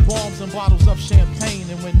 He set bombs and bottles of champagne,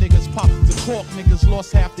 and when niggas pop the cork, niggas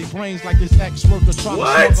lost half their brains, like this ex-worker trying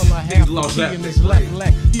to smuggle a half a key in his left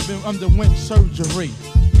leg. He been underwent surgery.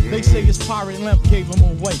 They say his pirate limp gave him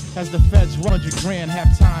away as the feds 100 grand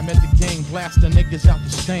halftime at the game, blasting niggas out the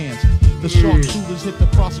stands. The sharpshooters hit the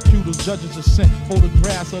prosecutors, judges are sent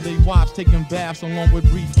photographs of their wives taking baths along with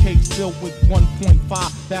briefcase filled with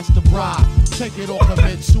 1.5. That's the bribe. Take it or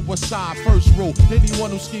commit suicide. First rule: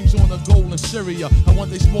 anyone who schemes on a goal in Syria, I want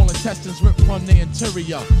their small intestines ripped from their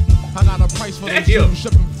interior. I got a price for those Jews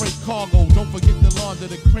shipping freight cargo. Don't forget the launder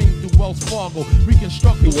the cream through Wells Fargo.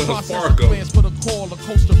 Reconstruct the process plans for the call of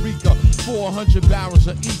Costa Rica. 400 barrels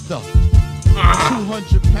of ether,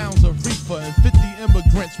 200 pounds of reefer, and 50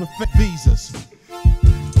 immigrants with fake visas.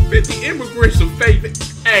 50 immigrants with fake.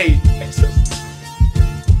 Hey,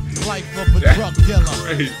 life of a drug dealer.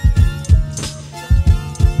 Great.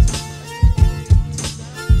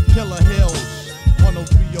 Killer Hills,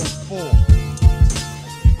 10304.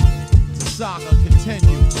 The saga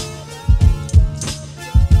continues.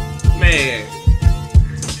 Man,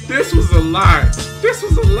 this was a lot. This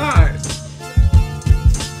was a lot.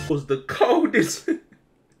 Was the coldest.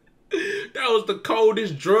 That was the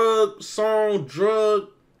coldest drug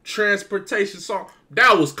transportation song.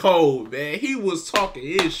 That was cold, man. He was talking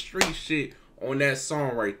his street shit on that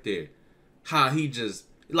song right there. How he just,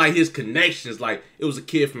 like, his connections, like, it was a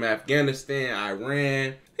kid from Afghanistan,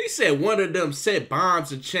 Iran. He said one of them set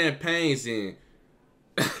bombs and champagnes in.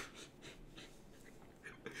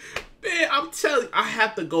 Man, I'm telling you, I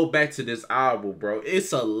have to go back to this album, bro.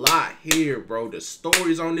 It's a lot here, bro. The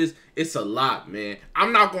stories on this, it's a lot, man.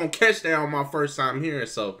 I'm not gonna catch that on my first time hearing,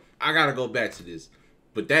 so I gotta go back to this.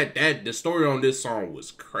 But the story on this song was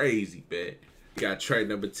crazy, man. We got track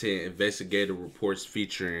number 10, investigative reports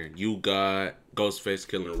featuring You God, Ghostface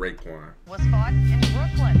killing Raekwon. Was fought in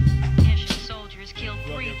Brooklyn. Haitian soldiers killed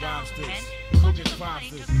 3,000 men. Much of the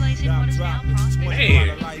fighting took place in what is now Prospect.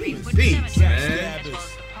 Man, these, man.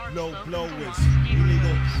 Low blowers,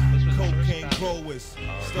 illegal cocaine growers,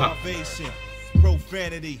 starvation,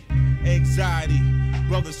 profanity, anxiety,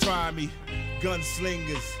 brothers try me,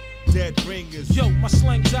 gunslingers, dead ringers. Yo, my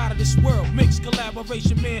slang's out of this world. Mixed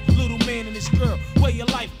collaboration, man, little man and his girl. Way of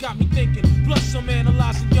life got me thinking. Plus I'm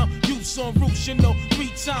analyzing young youths on roofs. You know,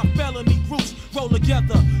 3-time felony groups roll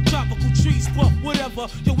together. Tropical trees, puff, whatever.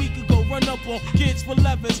 Yo, we could go run up on kids for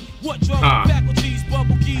levers. What drug faculties,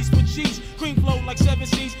 bubble keys for cheese. Cream flow like 7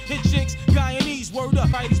 C's. Hit chicks, Guyanese, word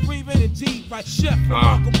up. Right, he's breathing indeed, right? Chef,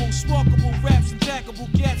 remarkable, sparkable, raps, and jackable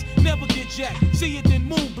cats. Never get jacked. See it then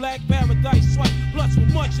move, black paradise. Swipe, blunts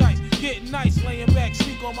with much ice. Getting nice, laying back,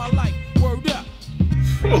 speak on my life. Word up.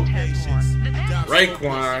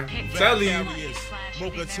 Raekwon, tell you.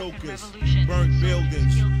 Mocha tokers, burned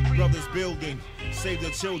buildings, brothers building, save the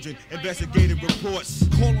children, investigative reports.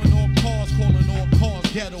 Calling all cars,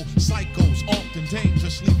 ghetto psychos, often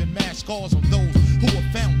dangerous, leaving mass scars on those who were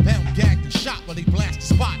found, bound, gagged, and shot when they blast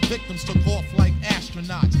the spot. Victims took off like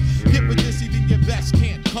astronauts. Get with this, even your best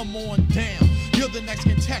can't come on down. You're the next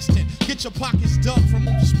contestant. Get your pockets dug from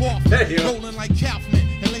on Sparford. Rolling like Kaufman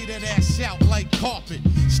and lay that ass out like carpet.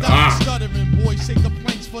 Stop stuttering, boys. Say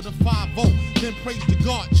complaints for the 5-0. Then praise the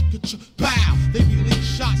God. Bow. They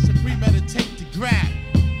release shots and premeditate to grab.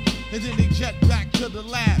 And then they jet back to the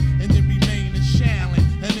lab. And then remain in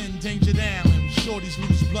Shallon and endangered island. Shorties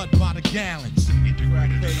lose blood by the gallons. Crack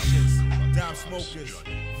patients, dime smokers.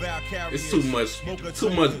 It's too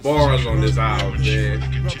much bars on this album, man.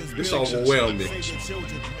 It's overwhelming.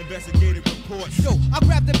 Yo, I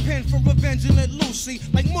grabbed a pen for revenge and let Lucy,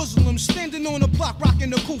 like Muslims standing on the block rocking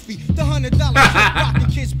the kufi. The $100 rocking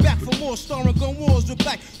kids back for more, starring gun wars with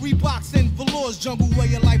black Reeboks and velours. Jungle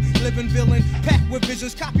way of life, living villain, packed with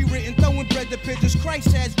visions, copywritten, throwing bread to pigeons.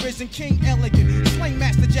 Christ has risen, King elegant, slang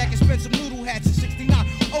master jacket, expensive noodle hats in '69.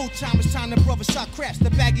 Old time, it's time the brothers shot craps,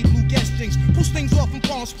 the baggy blue guest jeans. Push things off from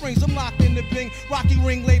Palm Springs, I'm locked in the Bing. Rocky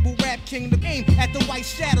Ring label, rap king, the aim at the white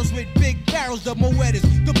shadows with big barrels of Moettas.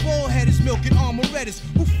 The ball-headers milking armorettas,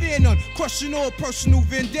 who fear none, crushing all personal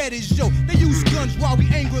vendettas. Yo, they use guns while we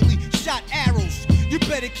angrily shot arrows. You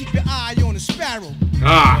better keep your eye on the sparrow.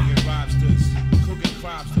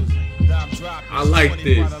 I like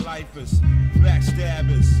this.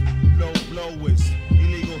 Backstabbers, low blowers,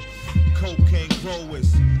 illegal cocaine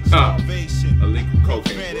growers, starvation, illegal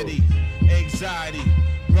cocaine profanity, anxiety,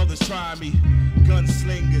 brothers try me,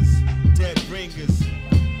 gunslingers, dead bringers,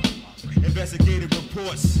 investigative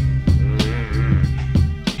reports.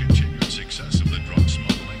 Continued success of the drug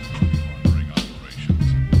smuggling operations.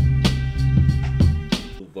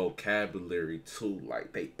 Vocabulary too,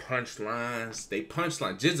 like they punchlines.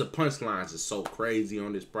 GZA punchlines is so crazy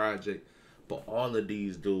on this project. But all of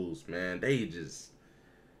these dudes, man, they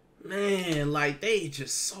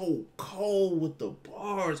just so cold with the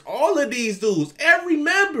bars. All of these dudes, every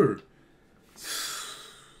member.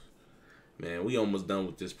 Man, we almost done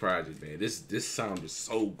with this project, man. This sound is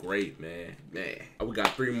so great, man. We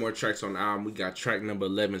got 3 more tracks on the album. We got track number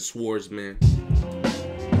 11, Swordsman.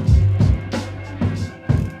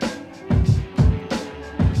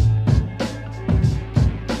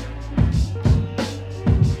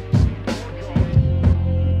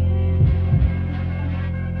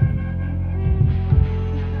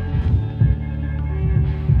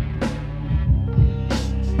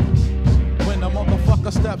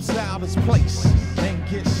 Steps out his place and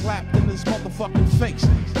get slapped in his motherfucking face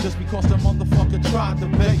just because the motherfucker tried to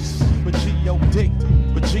base. But G.O.D.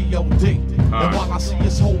 And while I see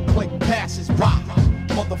his whole plate passes by,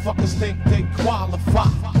 motherfuckers think they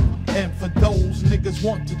qualify. And for those niggas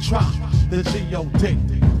want to try, the G.O.D.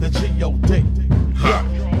 Yeah.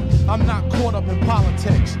 I'm not caught up in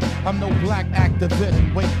politics. I'm no black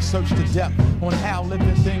activist. Wait, search the depth on how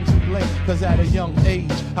living things relate. Cause at a young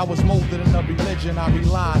age, I was molded in a religion I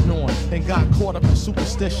relied on and got caught up in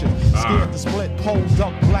superstition. Scared to split poles,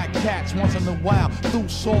 duck black cats once in a while. Threw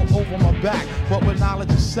salt over my back. But with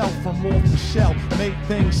knowledge itself from off the shelf, made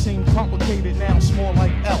things seem complicated now, small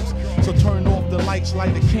like else. So turn off the lights,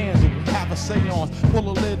 light a candle, have a seance, pull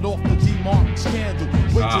a lid off the demonic scandal.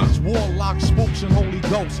 Witches, warlocks, spooks, and holy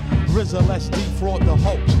ghosts. RZA, let's defraud the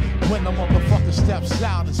hoax. When the motherfucker steps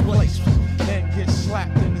out his place and gets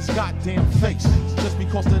slapped in his goddamn face just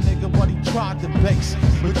because the nigga what he tried to base.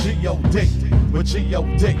 But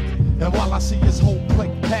G.O.D. And while I see his whole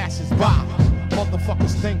plate passes by,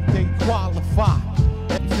 motherfuckers think they qualify.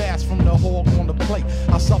 Fast from the hog on the plate,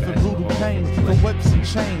 I suffered brutal pain for whips and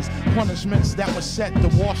chains, punishments that were set to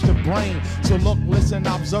wash the brain. So look, listen,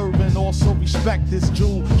 observe, and also respect this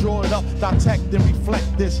jewel. Draw it up, detect, and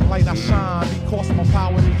reflect this light I shine, because my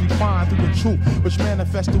power is refined through the truth, which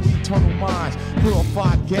manifests through eternal minds.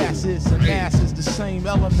 Purified gases and masses, the same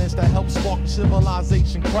elements that help spark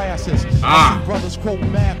civilization classes. I see brothers quote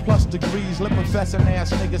mad plus degrees, lip professing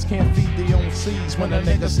ass niggas can't feed their own seeds when a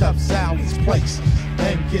nigga steps out his place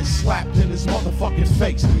and get slapped in his motherfucking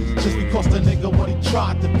face just because the nigga what he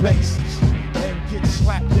tried to base. And get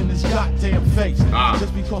slapped in his goddamn face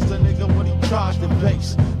just because the nigga what he tried to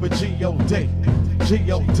base. But G.O.D.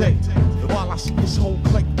 And while I see his whole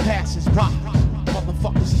clique passes by,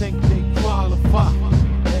 motherfuckers think they qualify.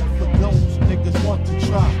 And for those niggas want to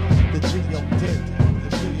try, the G.O.D.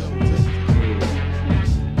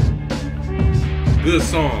 Good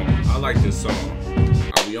song. I like this song.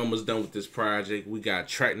 We almost done with this project. We got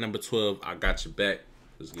track number 12, I Got Your Back.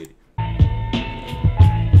 Let's get it.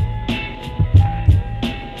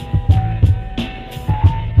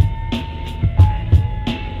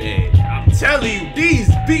 Man, I'm telling you, these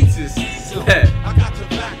beats is slap. I got your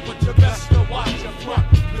back, but you best to watch your front,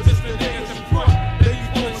 cause it's the niggas in front, they you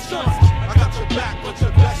doing stunts. I got your back, but you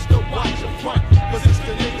best to watch your front, cause it's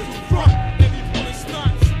the niggas in front, they you doing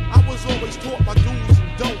stunts. I was always taught by do's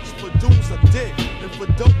and don'ts, for do's I did. For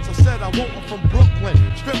dopes, I said I want them from Brooklyn.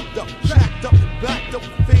 Stripped up, jacked up, and backed up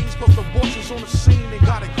with things, cause the bosses on the scene, they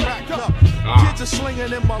got it cracked up. Kids are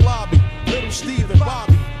slinging in my lobby, little Steve and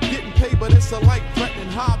Bobby. Getting paid, but it's a life-threatening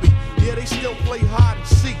hobby. Yeah, they still play hide and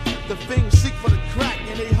seek. The things seek for the crack,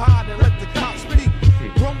 and they hide and let the cops speak.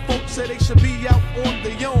 Grown folks say they should be out on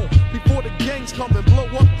their own before the gangs come and blow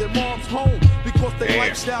up their mom's home. Because their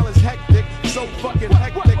lifestyle is hectic, so fucking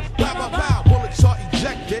hectic. Pow, pow, pow, bullets are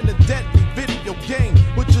ejected in a deadly video game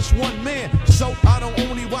with just one man. So I don't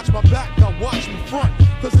only watch my back, I watch my front.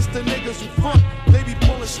 Cause it's the niggas who front, they be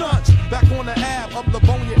pulling stunts. Back on the Ave of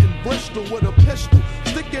Livonia in Bristol with a pistol,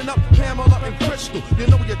 sticking up Pamela and Crystal. You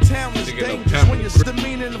know your town is dangerous when you're the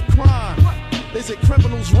meaning of crime. Is it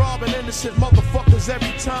criminals robbing innocent motherfuckers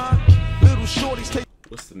every time? Little shorties take.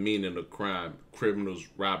 What's the meaning of crime? Criminals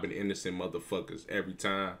robbing innocent motherfuckers every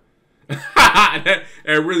time. that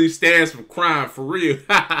really stands for crime, for real.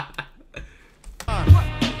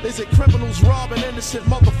 Is it criminals robbing innocent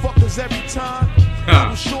motherfuckers every time?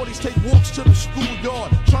 Little shorties take walks to the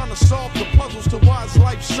schoolyard, trying to solve the puzzles to why is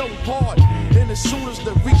life so hard. And as soon as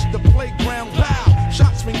they reach the playground, pow,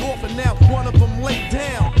 shots ring off and now one of them lay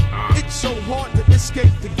down. It's so hard to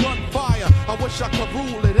escape the gunfire. I wish I could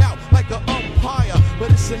rule it out like an umpire,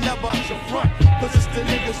 but it's a never out your front, cause it's the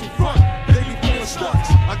niggas who front. They be pulling stunts.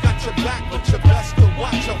 I got your back, but you best to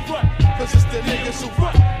watch your front, cause it's the niggas who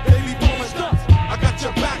front. They be pulling stunts. I got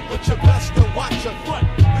your back, but you best to watch your front,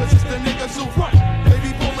 cause it's the niggas who front. They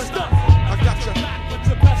be pulling stunts. I got your back, but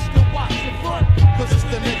you best to watch your front, cause it's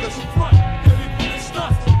the niggas who front. They be pulling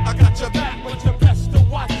stunts. I got your back, but you best to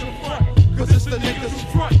watch your front, cause it's the niggas who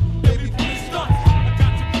front. They be pulling stunts. I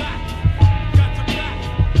got your back. I got your back.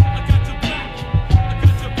 I got your back. I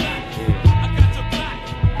got your back. I got your back.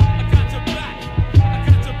 I got your back. I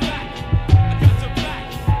got your back. I got your back.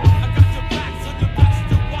 I got your back. So you best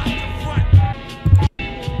to watch your front.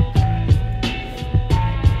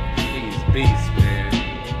 These beats, man.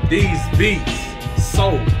 These beats so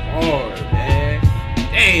hard, man.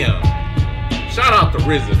 Damn. Shout out to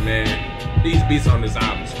RZA, man. These beats on this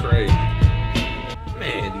album is crazy.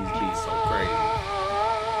 Man, these beats so crazy.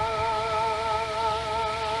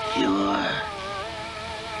 Your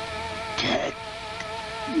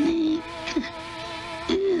technique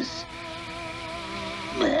is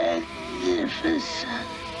magnificent.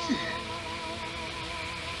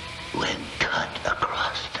 When cut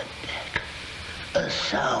across the neck, a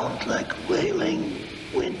sound like wailing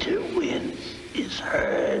winter winds is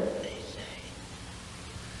heard, they say.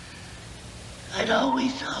 I'd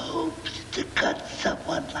always hoped to cut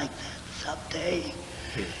someone like that someday,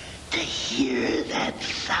 to hear that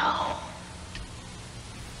sound.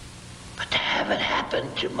 But to have it happen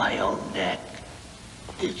to my own neck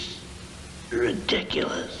is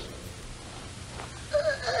ridiculous.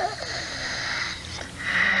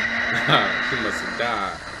 She must have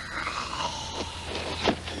died.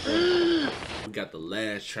 We got the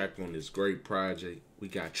last track on this great project. We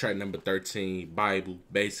got track number 13, Bible,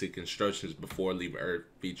 Basic Instructions Before Leaving Earth,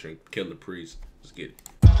 featuring Killer Priest. Let's get it.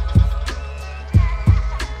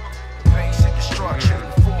 Basic instructions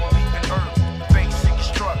before leaving Earth. Basic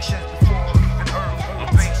instructions before leaving Earth.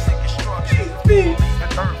 Basic instructions before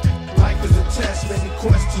leaving Earth. Life is a test, many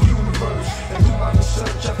quests to universe. And through my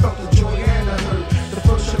research, I felt the joy and I heard. The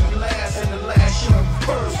first shall be last, and the last shall be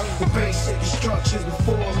first. The basic instructions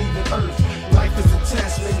before leaving Earth. Life is a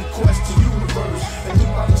test, many quests to universe. And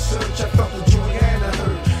through my research, I felt the joy and I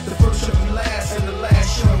heard. The first shall be last, and the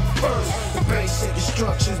last shall be first. The basic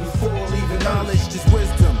instructions before leaving knowledge is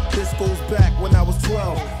wisdom. This goes back when I was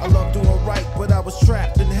 12. I loved doing right, but I was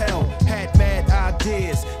trapped in hell. Had mad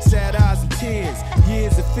ideas, sad eyes and tears,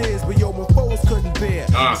 years of fears, but yo, my foes couldn't bear.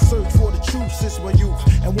 I searched for the truth since my youth,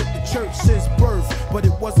 and went to church since birth, but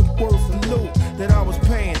it wasn't worth the loot that I was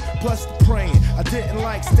paying, plus the praying. I didn't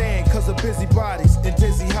like staying cause of busybodies and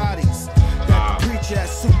dizzy hotties. That the preacher had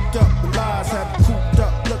souped up, the lies had me cooped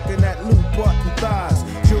up, looking at loot button thighs.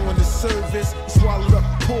 During the service, he swallowed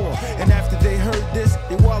up the poor, and after they heard this,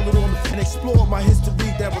 they wallowed on the and explored my history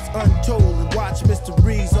that was untold, and watched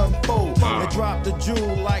mysteries unfold. And dropped the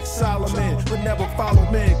jewel like Solomon, but never follow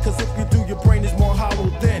men, cause if you do, your brain is more hollow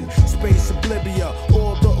than space oblivia,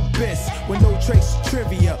 or the abyss, with no trace of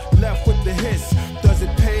trivia, left with the hiss. Does it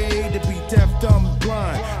pay to be deaf, dumb, and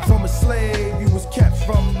blind? From a slave, he was kept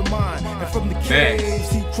from the mind, and from the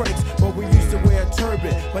caves, he crates, but we used to wear a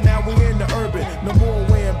turban, but now we in the urban, no more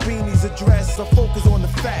wearing beanies or dress, so focus on the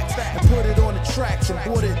facts, and put it on the tracks, and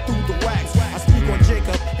board it through the wax. I speak on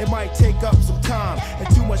Jacob, it might take up some time,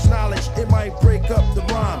 and too much knowledge, it might break up the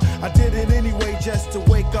rhyme. I did it anyway just to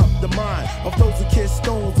wake up the mind of those who kiss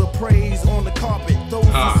stones or praise on the carpet. Those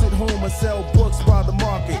who sit home and sell books by the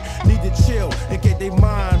market need to chill and get their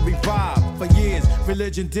mind revived. For years,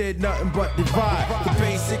 religion did nothing but divide. The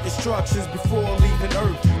basic instructions before leaving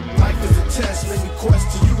Earth. Life is a test, made me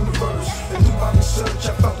quest to universe. And through my research,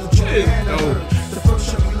 I felt the joy and I heard. The first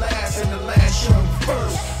shall be last, and the last shall be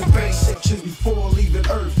first. The basic is before leaving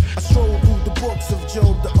Earth. I stroll through the books of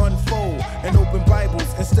Job to unfold and open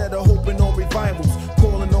Bibles instead of hoping on revivals.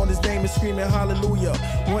 Calling on his name and screaming screaming hallelujah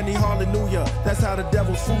when he hallelujah. That's how the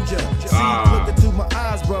devil's fooled ya. See, look into my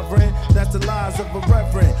eyes, brethren. That's the lies of a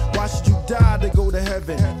reverend. Why should you die to go to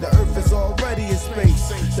heaven? The earth is already in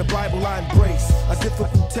space. The Bible I embrace. A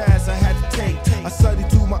difficult task I had to take. I studied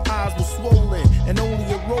till my eyes were swollen, and only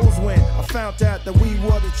arose when I found out that we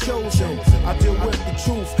were the chosen. I deal with the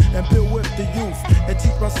truth and build with the youth, and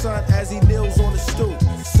teach my son as he kneels on the stoop.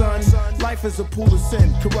 Son, life is a pool of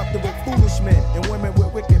sin, corrupted with foolish men and women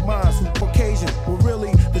with wicked minds who Caucasian were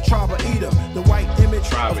really the tribe of Edom. The white image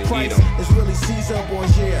of Christ is really Caesar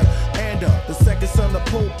Borgia, and the second son of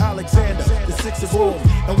Pope Alexander, the sixth of Rome.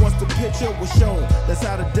 And once the picture was shown, that's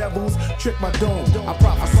how the devils trick my dome. I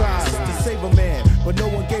prophesied to save a man, but no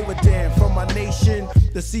one gave a damn. From my nation,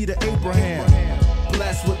 the seed of Abraham,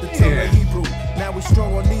 blessed with the tongue of Hebrew. Now we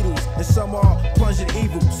strong on needles, and some are plunging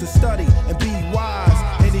evil. So study and be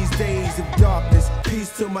wise in these days of darkness.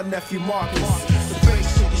 Peace to my nephew Marcus. The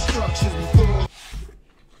basic instructions before.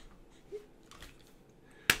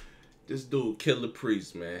 This dude, Killer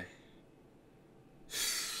Priest, man.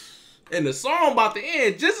 And the song about to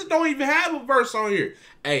end, GZA don't even have a verse on here.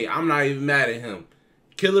 Hey, I'm not even mad at him.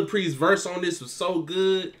 Killer Priest's verse on this was so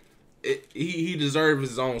good. He deserves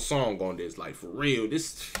his own song on this. Like, for real,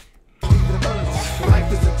 this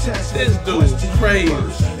dude's crazy.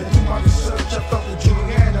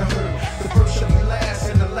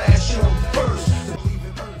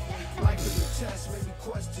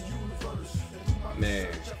 Man.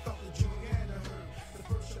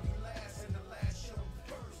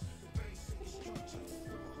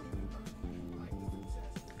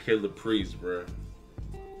 Killer Priest, bro.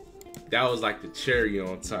 That was like the cherry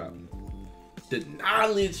on top. The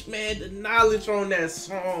knowledge, man, the knowledge on that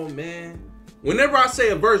song, man. Whenever I say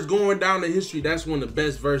a verse going down in history, that's one of the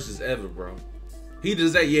best verses ever, bro. He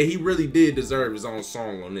does that, yeah, he really did deserve his own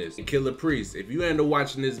song on this. And Killer Priest, if you end up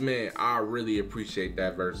watching this, man, I really appreciate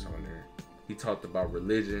that verse on there. He talked about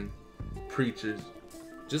religion, preachers,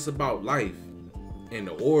 just about life and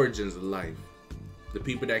the origins of life. The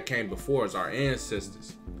people that came before us, our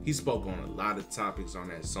ancestors. He spoke on a lot of topics on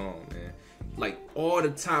that song, man. Like, all the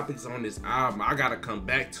topics on this album, I gotta come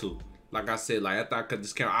back to. Like I said, like, after I cut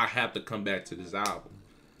this camera, I have to come back to this album.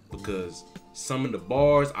 Because some of the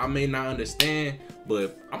bars I may not understand,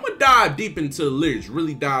 but I'm gonna dive deep into the lyrics,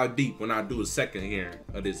 really dive deep when I do a second hearing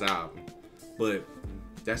of this album. But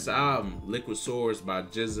that's the album, Liquid Swords by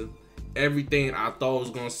GZA. Everything I thought was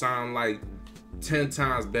gonna sound like 10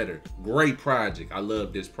 times better. Great project. I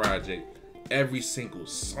love this project. Every single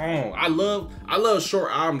song. I love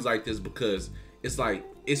short albums like this because it's like,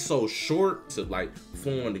 it's so short to like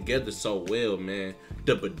form together so well, man.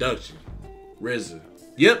 The production, RZA.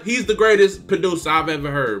 Yep, he's the greatest producer I've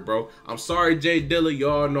ever heard, bro. I'm sorry, Jay Dilla.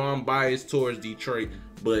 Y'all know I'm biased towards Detroit,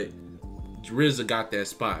 but RZA got that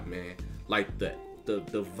spot, man. Like the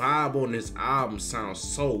vibe on this album sounds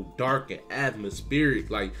so dark and atmospheric.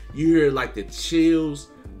 Like you hear like the chills,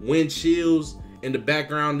 wind chills in the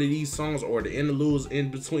background of these songs, or the interludes in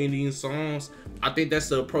between these songs. I think that's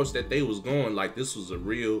the approach that they was going. Like, this was a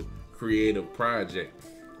real creative project.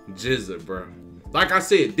 GZA, bro. Like I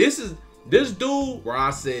said, this dude, where I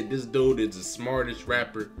said this dude is the smartest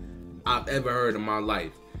rapper I've ever heard in my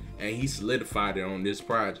life. And he solidified it on this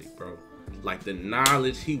project, bro. Like, the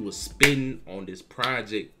knowledge he was spitting on this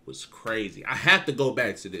project was crazy. I have to go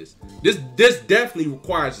back to this. This definitely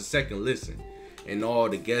requires a second listen. And all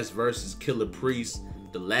the guest verses, Killer Priest,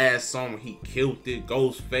 the last song he killed it,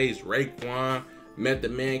 Ghostface, Raekwon, Method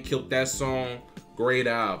Man killed that song. Great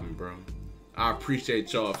album, bro. I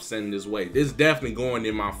appreciate y'all for sending this way. This is definitely going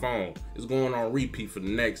in my phone. It's going on repeat for the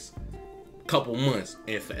next couple months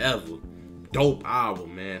and forever. Dope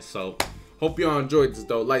album, man. So hope y'all enjoyed this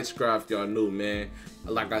though. Like, subscribe if y'all new, man.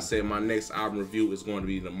 Like I said, my next album review is going to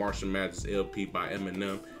be the Marshall Mathers LP by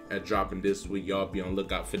Eminem. At dropping this week. Y'all be on the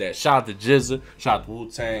lookout for that. Shout out to GZA. Shout out to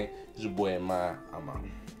Wu-Tang. It's your boy Ahmad. I'm out.